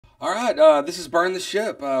All right, this is Burn the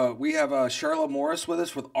Ship. We have Shurla Moris with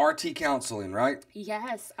us with RT Counseling, right?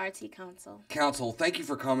 Yes, RT Counsel. Counsel, thank you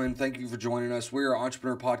for coming. Thank you for joining us. We're an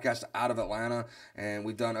entrepreneur podcast out of Atlanta, and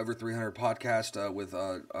we've done over 300 podcasts with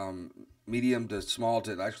medium to small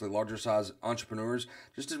to actually larger size entrepreneurs,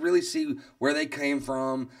 just to really see where they came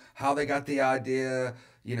from, how they got the idea,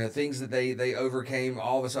 things that they overcame.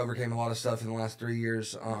 All of us overcame a lot of stuff in the last 3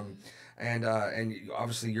 years. And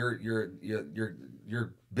obviously your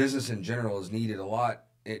business in general is needed a lot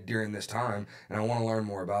during this time, and I want to learn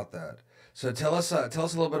more about that. So tell us a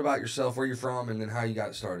little bit about yourself, where you're from, and then how you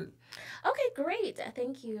got started. Okay, great.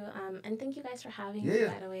 Thank you. And thank you guys for having me,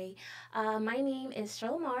 by the way. My name is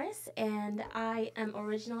Shurla Moris, and I am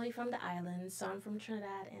originally from the islands. So I'm from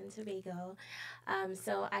Trinidad and Tobago.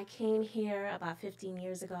 So I came here about 15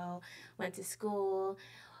 years ago, went to school,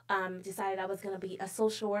 decided I was going to be a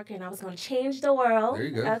social worker and I was going to change the world. There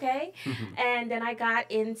you go. Okay. And then I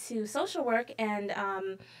got into social work, and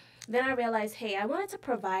then I realized, hey, I wanted to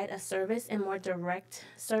provide a service and more direct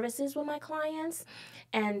services with my clients.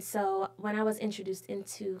 And so when I was introduced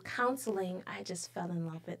into counseling, I just fell in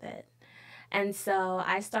love with it. And so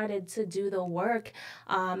I started to do the work,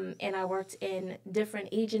 and I worked in different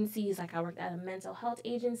agencies. Like I worked at a mental health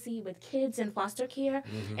agency with kids in foster care,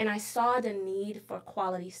 and I saw the need for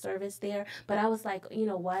quality service there. But I was like, you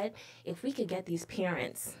know what? If we could get these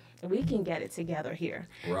parents, we can get it together here,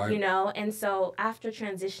 Right. And so after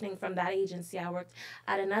transitioning from that agency, I worked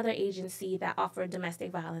at another agency that offered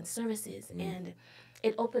domestic violence services, and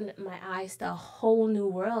it opened my eyes to a whole new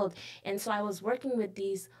world. And so I was working with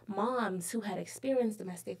these moms who had experienced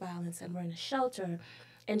domestic violence and were in a shelter,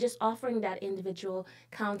 and just offering that individual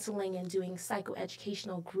counseling and doing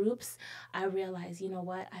psychoeducational groups. I realized, you know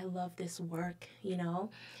what, I love this work,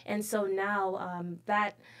 And so now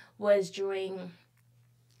that was during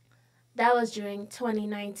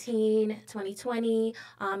 2019, 2020,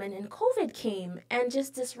 and then COVID came and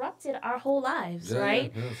just disrupted our whole lives,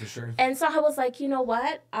 right? Yeah, for sure. And so I was like, you know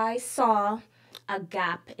what? I saw a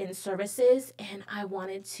gap in services, and I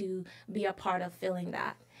wanted to be a part of filling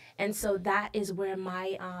that. And so that is where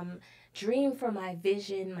my dream for my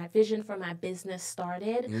vision for my business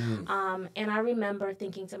started. And I remember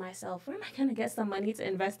thinking to myself, where am I going to get some money to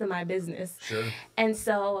invest in my business? Sure. And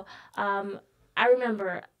so I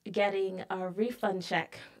remember getting a refund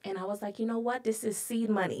check, and I was like, you know what? This is seed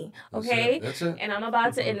money, okay? That's it. And I'm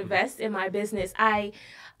about to invest in my business. I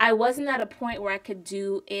wasn't at a point where I could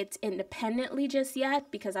do it independently just yet,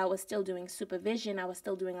 because I was still doing supervision. I was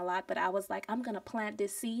still doing a lot, but I was like, I'm going to plant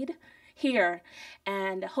this seed here,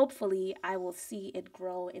 and hopefully I will see it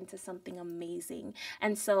grow into something amazing.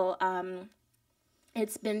 And so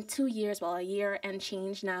it's been 2 years, a year and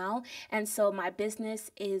change now. And so my business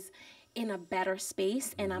is in a better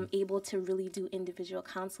space, and I'm able to really do individual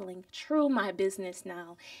counseling through my business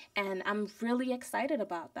now, and I'm really excited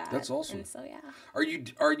about that. That's awesome. And so, yeah.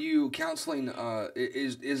 Are you counseling?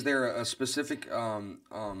 Is there a specific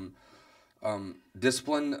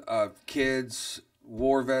discipline of kids,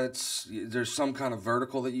 war vets? There's some kind of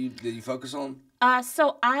vertical that you focus on?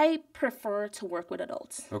 So I prefer to work with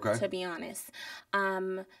adults. Okay. To be honest.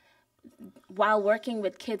 While working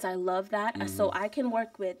with kids, I love that. So I can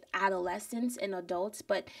work with adolescents and adults,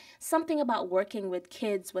 but something about working with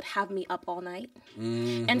kids would have me up all night.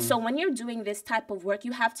 And so when you're doing this type of work,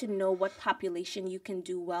 you have to know what population you can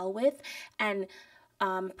do well with and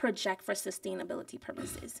project for sustainability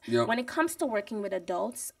purposes. Yep. When it comes to working with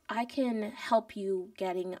adults, I can help you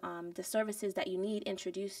getting the services that you need,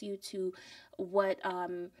 introduce you to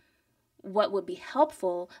what would be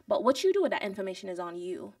helpful, but what you do with that information is on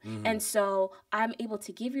you. And so I'm able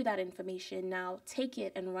to give you that information. Now take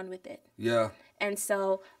it and run with it. Yeah. And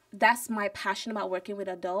so that's my passion about working with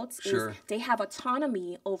adults. Sure. Is they have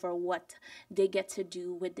autonomy over what they get to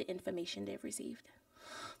do with the information they've received.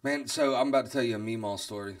 Man, so I'm about to tell you a Meemaw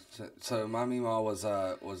story. So my Meemaw was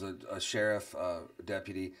a sheriff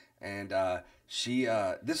deputy, and she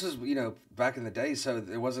this was back in the day, so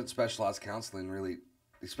there wasn't specialized counseling really,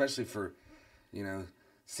 especially for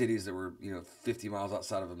cities that were 50 miles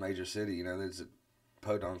outside of a major city. There's a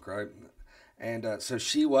podunk, right? And so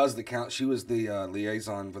she was the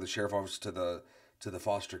liaison for the sheriff office to the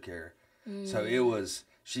foster care. So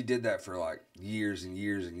she did that for like years and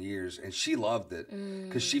years and years, and she loved it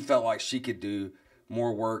because she felt like she could do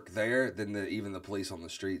more work there than even the police on the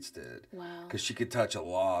streets did. Wow. Because she could touch a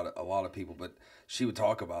lot of people, but she would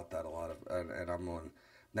talk about that a lot and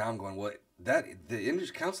I'm going, what?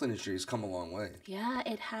 The counseling industry has come a long way. Yeah,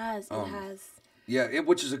 it has. It has. Yeah,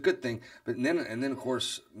 which is a good thing. But then of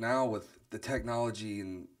course now with the technology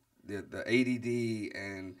and the ADD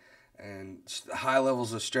high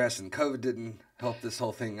levels of stress, and COVID didn't help this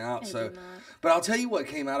whole thing out. It So, did not. but I'll tell you what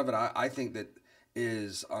came out of it. I think that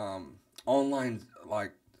is online,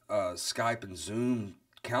 like Skype and Zoom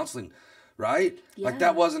counseling, right? Like Yeah.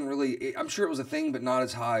 that wasn't really. I'm sure it was a thing, but not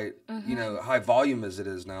as high, high volume as it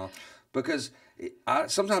is now. Because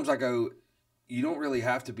sometimes I go, you don't really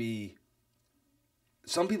have to be.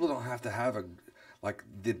 Some people don't have to have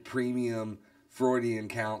the premium Freudian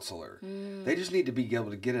counselor. They just need to be able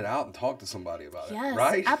to get it out and talk to somebody about Yes, it,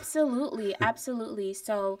 right? absolutely, absolutely.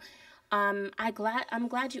 So, I'm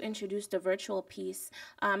glad you introduced the virtual piece.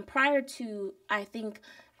 Prior to, I think,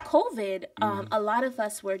 COVID, a lot of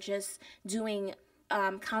us were just doing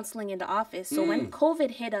counseling in the office. So when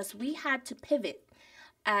COVID hit us, we had to pivot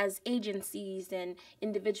as agencies and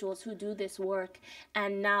individuals who do this work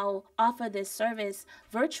and now offer this service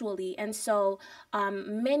virtually. And so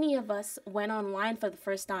many of us went online for the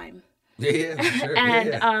first time. Yeah, sure.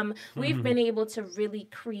 And we've been able to really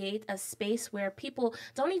create a space where people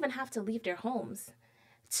don't even have to leave their homes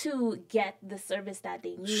to get the service that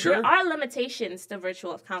they need. Sure. There are limitations to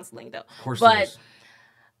virtual counseling, though. Of course there But is.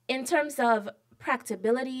 in terms of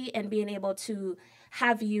practicability and being able to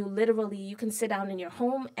have you can sit down in your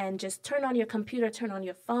home and just turn on your computer, turn on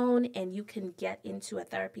your phone, and you can get into a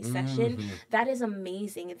therapy session. That is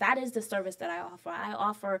amazing. That is the service that I offer. I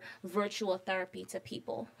offer virtual therapy to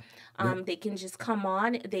people. They can just come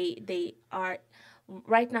on. They are.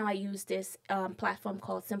 Right now, I use this platform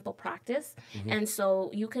called Simple Practice. And so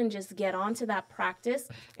you can just get onto that practice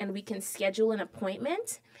and we can schedule an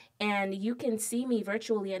appointment and you can see me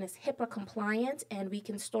virtually and it's HIPAA compliant and we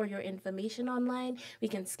can store your information online. We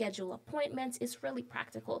can schedule appointments. It's really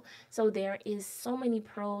practical. So there is so many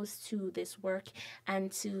pros to this work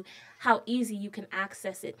and to how easy you can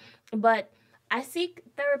access it. But I seek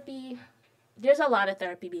therapy. There's a lot of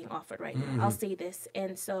therapy being offered right now. I'll say this.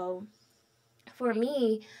 And so for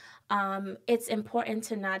me, it's important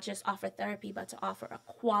to not just offer therapy, but to offer a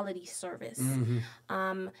quality service.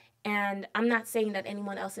 And I'm not saying that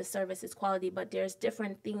anyone else's service is quality, but there's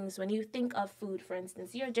different things. When you think of food, for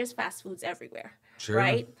instance, there's fast foods everywhere,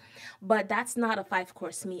 right? But that's not a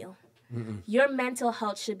 5-course meal. Your mental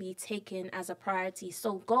health should be taken as a priority.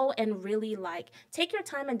 So go and really take your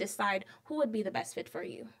time and decide who would be the best fit for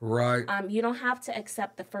you. Right. You don't have to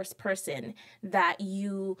accept the first person that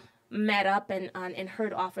you met up and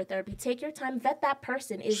heard offer therapy. Take your time, vet that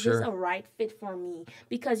person. Is this a right fit for me?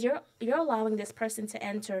 Because you're allowing this person to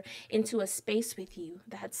enter into a space with you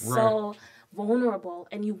that's so vulnerable,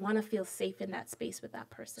 and you want to feel safe in that space with that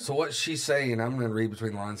person. So what she's saying, I'm going to read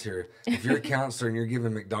between the lines here. If you're a counselor and you're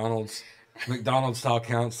giving McDonald's style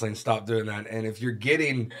counseling, stop doing that. And if you're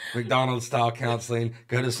getting McDonald's style counseling,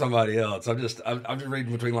 go to somebody else. I'm just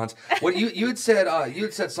reading between the lines. What you had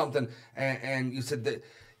said something, and you said that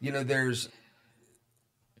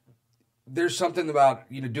there's something about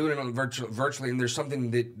doing it on virtually, and there's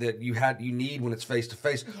something that you need when it's face to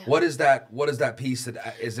face. What is that piece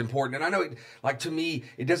that is important? And I know to me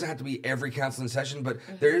it doesn't have to be every counseling session, but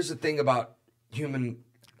there is a thing about human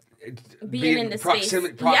being in the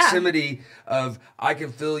proximity of I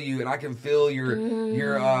can feel you and I can feel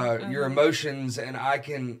your emotions, and I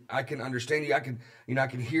can understand you. I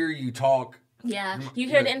can hear you talk. Yeah, you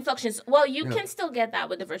hear the inflections. Well, you can still get that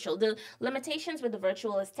with the virtual. The limitations with the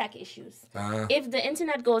virtual is tech issues. If the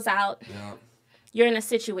internet goes out, you're in a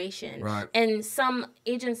situation. Right. And some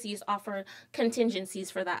agencies offer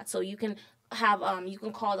contingencies for that. So you can have you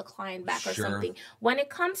can call the client back or something. When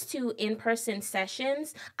it comes to in-person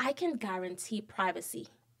sessions, I can guarantee privacy.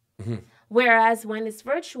 Whereas when it's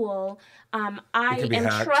virtual, I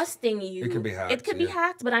am trusting you. It can be hacked. It could be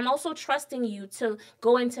hacked, but I'm also trusting you to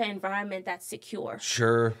go into an environment that's secure.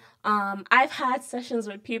 Sure. I've had sessions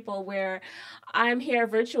with people where I'm here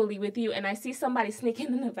virtually with you and I see somebody sneaking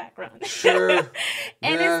in the background. Sure.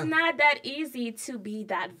 And it's not that easy to be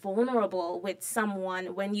that vulnerable with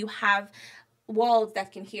someone when you have walls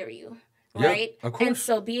that can hear you, right? Of course. And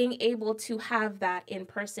so being able to have that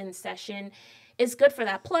in-person session is good for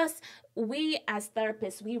that. Plus, we as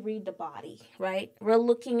therapists, we read the body, right? We're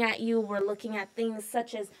looking at you. We're looking at things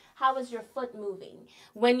such as how is your foot moving?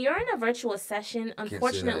 When you're in a virtual session,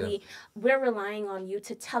 unfortunately, we're relying on you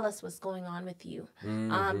to tell us what's going on with you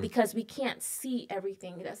because we can't see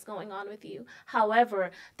everything that's going on with you. However,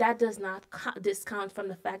 that does not discount from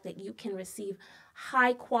the fact that you can receive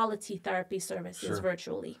high quality therapy services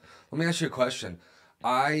virtually. Let me ask you a question.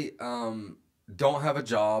 I don't have a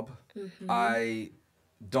job. I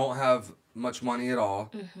don't have much money at all.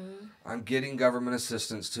 I'm getting government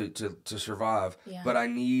assistance to survive, but I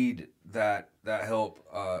need that help.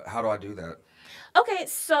 How do I do that? Okay,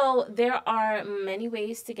 so there are many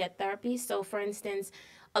ways to get therapy. So, for instance,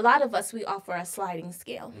 a lot of us, we offer a sliding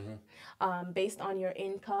scale based on your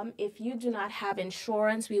income. If you do not have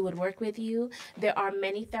insurance, we would work with you. There are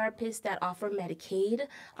many therapists that offer Medicaid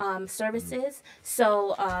services.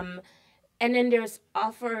 So, and then there's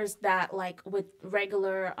offers that like with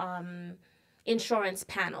regular insurance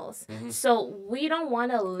panels. So we don't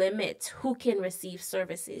want to limit who can receive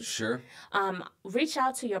services. Sure. Reach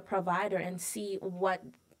out to your provider and see what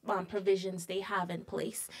provisions they have in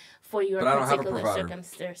place for your But I don't have a particular provider.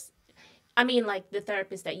 circumstance. I mean, like the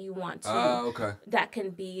therapist that you want to. Okay. That can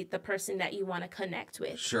be the person that you want to connect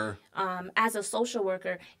with. Sure. As a social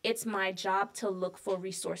worker, it's my job to look for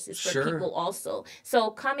resources for Sure. people also. So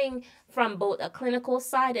coming from both a clinical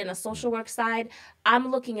side and a social work side, I'm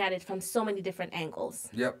looking at it from so many different angles.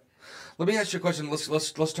 Yep. Let me ask you a question.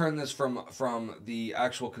 Let's turn this from the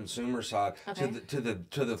actual consumer side Okay. to the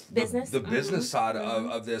Business? the business side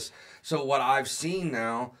of this. So what I've seen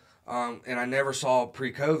now, and I never saw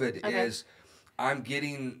pre-COVID, Okay. is I'm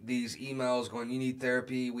getting these emails going, "You need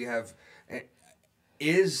therapy. We have."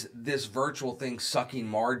 Is this virtual thing sucking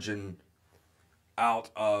margin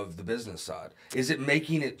out of the business side? Is it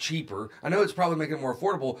making it cheaper? I know it's probably making it more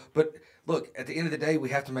affordable, but look, at the end of the day, we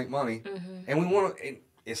have to make money, and we want to.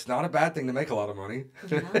 It's not a bad thing to make a lot of money.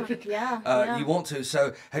 Yeah. You want to.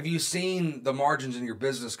 So, have you seen the margins in your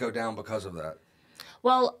business go down because of that?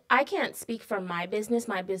 Well, I can't speak for my business.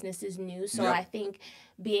 My business is new. So Yep. I think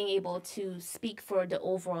being able to speak for the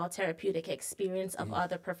overall therapeutic experience of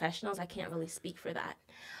other professionals, I can't really speak for that.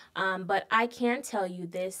 But I can tell you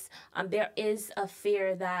this. There is a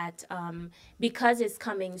fear that because it's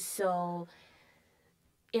coming so,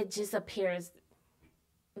 it just appears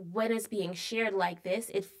when it's being shared like this,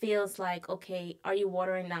 it feels like, okay, are you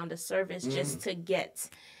watering down the service just to get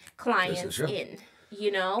clients sure. in?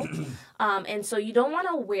 You know, and so you don't want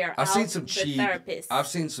to wear I've out seen some the cheap. therapist. I've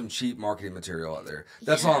seen some cheap marketing material out there.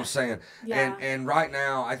 That's all I'm saying. Yeah. And right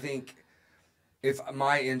now, I think if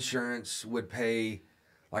my insurance would pay,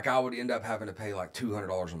 like I would end up having to pay like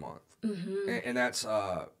 $200 a month, and that's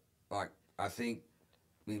like I think.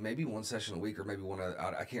 I mean, maybe one session a week or maybe one.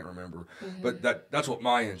 I can't remember, but that's what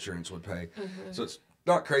my insurance would pay. So it's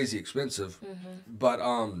not crazy expensive, but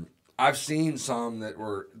I've seen some that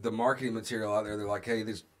were the marketing material out there. They're like, hey,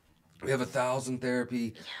 we have 1,000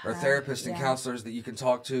 therapy or therapists and counselors that you can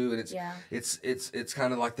talk to, and it's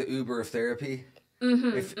kind of like the Uber of therapy.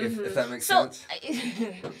 If that makes sense.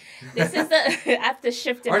 This is I have to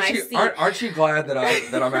shift in my seat. Aren't you glad that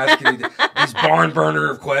I'm asking you these barn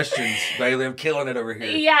burner of questions, Bailey? I'm killing it over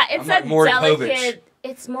here. Yeah, it's I'm like Maury delicate. Povich.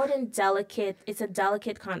 It's more than delicate. It's a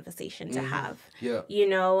delicate conversation to have. Yeah. You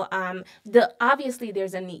know, obviously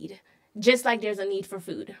there's a need, just like there's a need for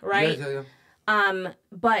food, right? Yeah.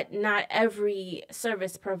 But not every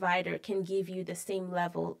service provider can give you the same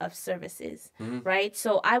level of services, right?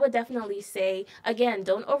 So I would definitely say, again,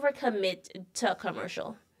 don't overcommit to a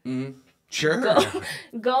commercial. Sure.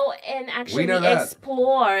 Go and actually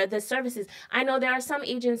explore the services. I know there are some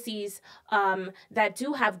agencies that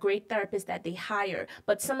do have great therapists that they hire,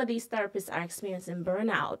 but some of these therapists are experiencing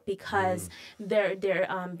burnout because they're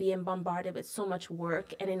being bombarded with so much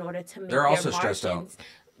work, and in order to make They're their also stressed out.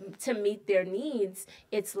 to meet their needs,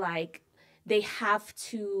 it's like they have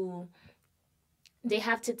to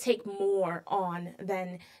take more on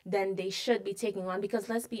than they should be taking on, because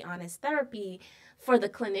let's be honest, therapy for the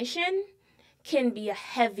clinician can be a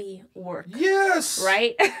heavy work. Yes.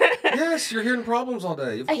 Right? Yes, you're hearing problems all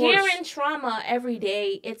day. Of course. Hearing trauma every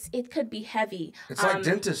day, it could be heavy. It's like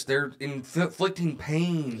dentists; they're inflicting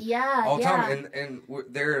pain. Yeah, all the time, and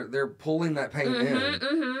they're pulling that pain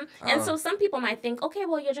in. And so some people might think, okay,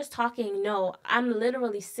 well, you're just talking. No, I'm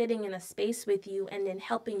literally sitting in a space with you and then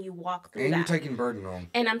helping you walk through and that. you're taking burden on.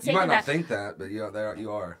 And I'm taking you might not that. think that, but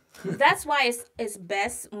you are. That's why it's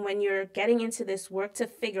best when you're getting into this work to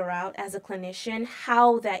figure out as a clinician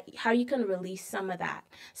how you can release some of that.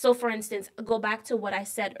 So for instance, go back to what I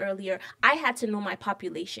said earlier. I had to know my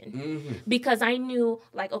population because I knew,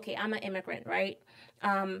 like, okay, I'm an immigrant, right?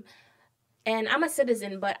 And I'm a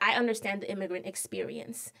citizen, but I understand the immigrant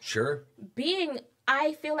experience. Sure.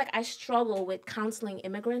 I feel like I struggle with counseling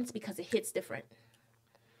immigrants because it hits different.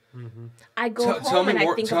 I go home and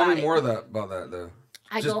I think about it. Tell me more about that, though.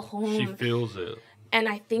 I go home. She feels it. And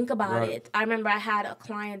I think about it. I remember I had a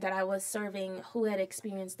client that I was serving who had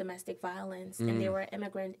experienced domestic violence, and they were an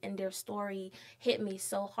immigrant, and their story hit me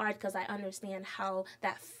so hard because I understand how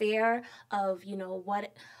that fear of,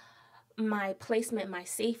 what my placement, my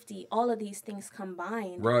safety, all of these things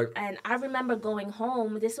combined. Right. And I remember going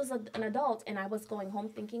home. This was an adult, and I was going home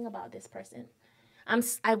thinking about this person.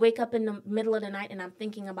 I wake up in the middle of the night and I'm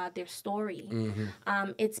thinking about their story.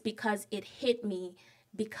 It's because it hit me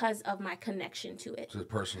because of my connection to it. It's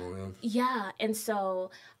personal, yeah. Yeah, and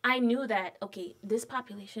so I knew that, okay, this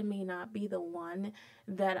population may not be the one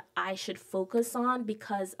that I should focus on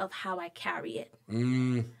because of how I carry it.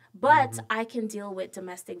 But I can deal with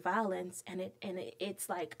domestic violence, and it's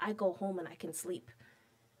like I go home and I can sleep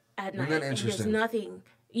at night. Isn't that interesting? And there's nothing,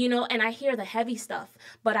 and I hear the heavy stuff,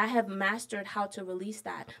 but I have mastered how to release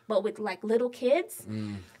that. But with like little kids,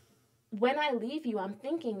 when I leave you, I'm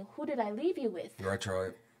thinking, who did I leave you with? Right.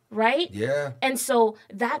 Right? Yeah. And so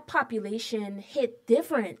that population hit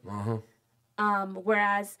different.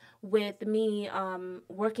 Whereas with me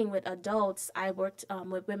working with adults, I worked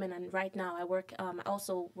with women, and right now I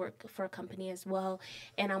also work for a company as well,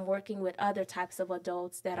 and I'm working with other types of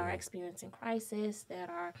adults that are experiencing crisis, that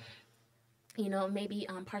are maybe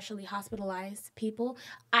partially hospitalized people.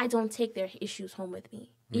 I don't take their issues home with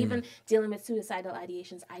me. Even dealing with suicidal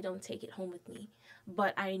ideations, I don't take it home with me.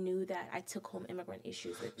 But I knew that I took home immigrant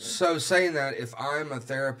issues with me. So saying that, if I'm a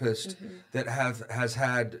therapist that has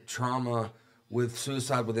had trauma with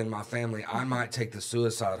suicide within my family, I might take the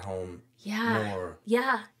suicide home more.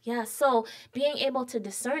 Yeah. So being able to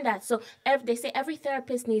discern that. So they say every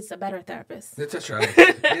therapist needs a better therapist. That's right.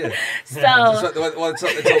 Yeah. It's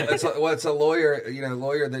a lawyer.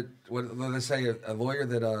 Lawyer that what they say a lawyer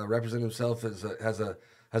that represents himself has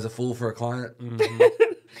a fool for a client.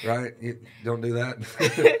 Right? You don't do that.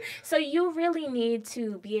 So you really need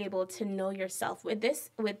to be able to know yourself. With this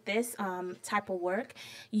type of work,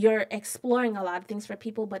 you're exploring a lot of things for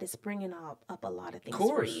people, but it's bringing up a lot of things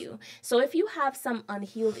for you. So if you have some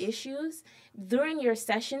unhealed issues, during your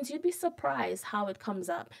sessions, you'd be surprised how it comes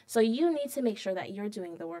up. So you need to make sure that you're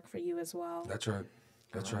doing the work for you as well. That's right.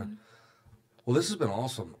 Well, this has been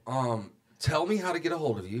awesome. Tell me how to get a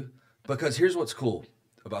hold of you, because here's what's cool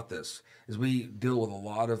about this is we deal with a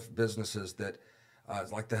lot of businesses that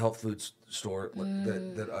like the health food store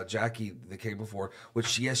that Jackie that came before,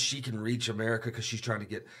 which yes, she can reach America because she's trying to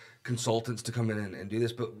get consultants to come in and do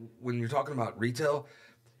this. But when you're talking about retail,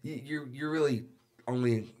 you really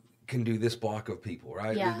only can do this block of people,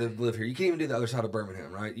 right? Yeah. That live here. You can't even do the other side of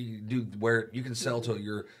Birmingham, right? You do where you can sell to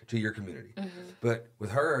your community. But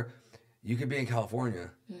with her, you could be in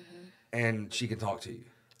California and she can talk to you.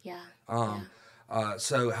 Yeah.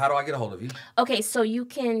 So how do I get a hold of you? Okay, so you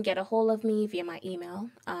can get a hold of me via my email.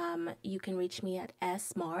 You can reach me at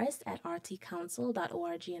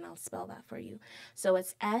smorris@rtcounsel.org, and I'll spell that for you. So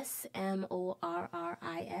it's SMORRIS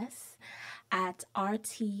at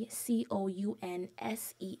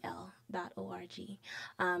RTCOUNSEL.org.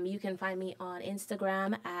 You can find me on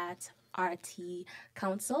Instagram at RT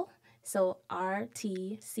Counsel. So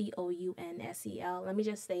RTCOUNSEL. Let me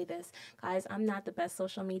just say this, guys. I'm not the best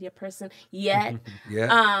social media person yet.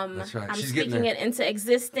 That's right. I'm She's speaking it into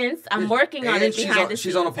existence. I'm working on it behind the scenes.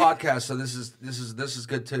 She's on a podcast, so this is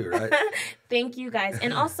good too, right? Thank you, guys.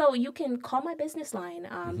 And also, you can call my business line.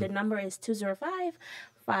 The number is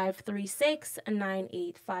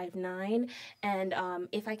 205-536-9859. And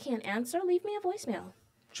if I can't answer, leave me a voicemail.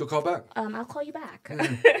 She'll call back. I'll call you back. Yeah,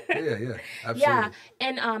 absolutely. Yeah,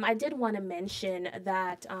 and I did want to mention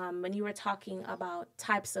that when you were talking about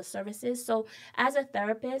types of services, so as a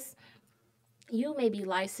therapist, you may be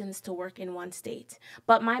licensed to work in one state,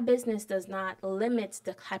 but my business does not limit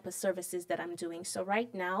the type of services that I'm doing. So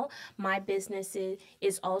right now, my business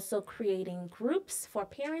is also creating groups for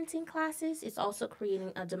parenting classes. It's also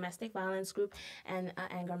creating a domestic violence group and an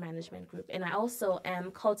anger management group. And I also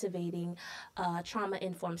am cultivating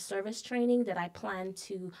trauma-informed service training that I plan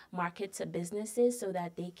to market to businesses so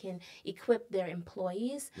that they can equip their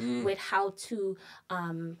employees with how to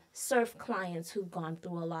serve clients who've gone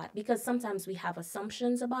through a lot. Because sometimes we have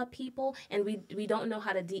assumptions about people and we don't know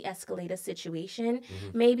how to de-escalate a situation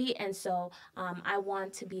maybe, and so I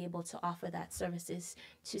want to be able to offer that services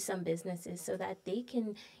to some businesses so that they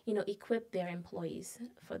can equip their employees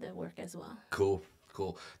for their work as well. Cool.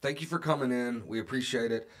 Thank you for coming in. We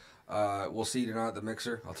appreciate it. We'll see you tonight at the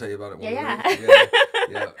mixer. I'll tell you about it when Yeah.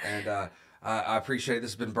 And I appreciate it.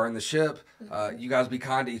 This has been Burn the Ship. You guys be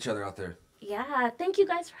kind to each other out there. Yeah, thank you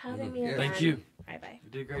guys for having me. Yeah. Thank you. Bye.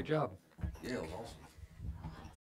 You did a great job. Yeah, it was awesome.